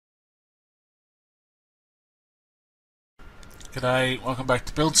G'day, welcome back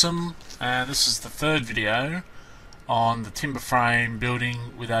to BuildSim, and this is the third video on the timber frame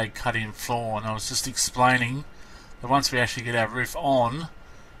building with a cut-in floor. And I was just explaining that once we actually get our roof on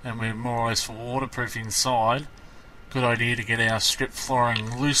and we're more or less waterproof inside, good idea to get our strip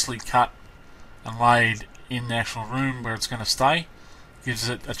flooring loosely cut and laid in the actual room where it's going to stay. Gives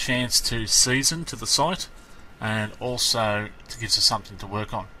it a chance to season to the site and also gives us something to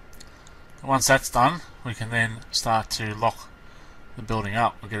work on. And once that's done, we can then start to lock the building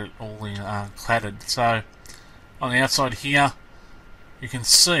up. We'll get it all in cladded. So on the outside here you can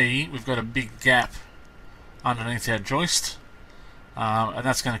see we've got a big gap underneath our joist, and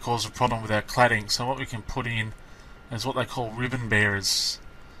that's going to cause a problem with our cladding. So what we can put in is what they call ribbon bearers,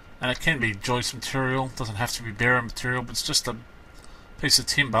 and it can be joist material, doesn't have to be bearer material, but it's just a piece of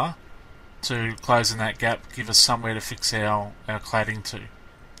timber to close in that gap, give us somewhere to fix our cladding to.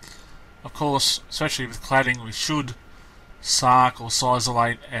 Of course, especially with cladding, we should sark or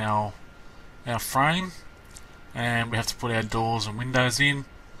sisolate our frame, and we have to put our doors and windows in.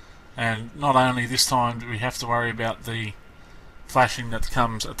 And not only this time do we have to worry about the flashing that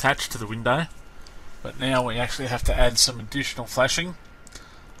comes attached to the window, but now we actually have to add some additional flashing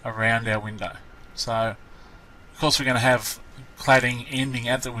around our window. So of course we're going to have cladding ending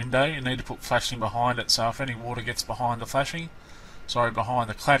at the window. You need to put flashing behind it, so if any water gets behind the cladding,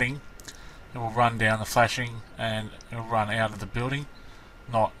 it will run down the flashing and it will run out of the building,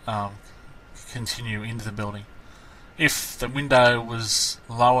 not continue into the building. If the window was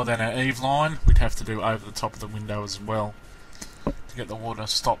lower than our eave line, we'd have to do over the top of the window as well to get the water to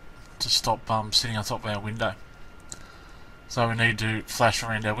stop sitting on top of our window. So we need to flash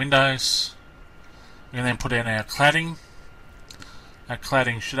around our windows. We can then put in our cladding. Our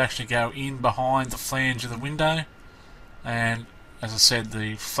cladding should actually go in behind the flange of the window, and as I said,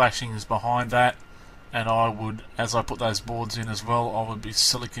 the flashing is behind that, and I would, as I put those boards in as well, I would be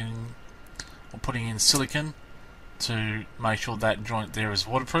putting in silicon to make sure that joint there is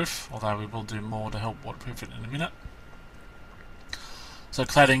waterproof, although we will do more to help waterproof it in a minute. So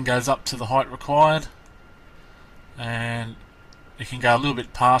cladding goes up to the height required, and you can go a little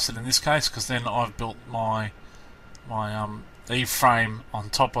bit past it in this case, because then I've built my eave frame on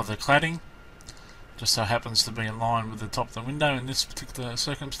top of the cladding. Just so happens to be in line with the top of the window in this particular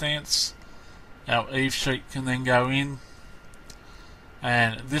circumstance. Our eave sheet can then go in,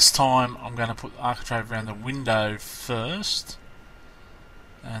 and this time I'm going to put architrave around the window first,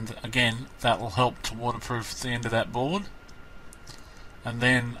 and again that will help to waterproof the end of that board. And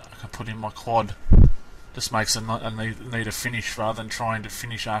then I can put in my quad. Just makes a neater finish rather than trying to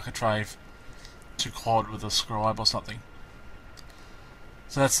finish architrave to quad with a scribe or something.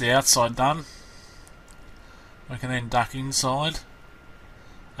 So that's the outside done. We can then duck inside,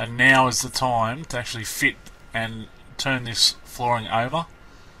 and now is the time to actually fit and turn this flooring over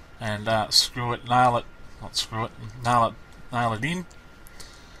and nail it in.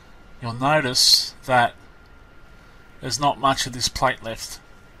 You'll notice that there's not much of this plate left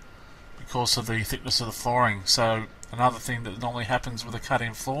because of the thickness of the flooring. So another thing that normally happens with a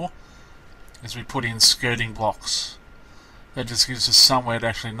cut-in floor is we put in skirting blocks. That just gives us somewhere to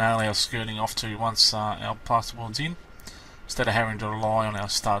actually nail our skirting off to once our plasterboard's in, instead of having to rely on our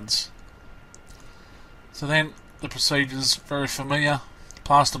studs. So then the procedure's very familiar.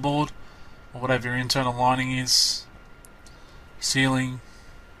 Plasterboard, or whatever your internal lining is, ceiling,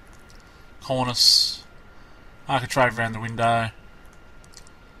 cornice, architrave around the window,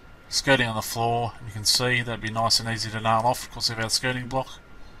 skirting on the floor, and you can see that'd be nice and easy to nail off because of our skirting block.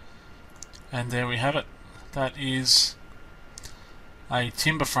 And there we have it. That is a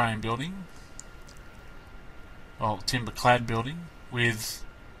timber frame building, well, timber clad building with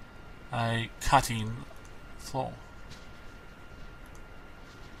a cut-in floor.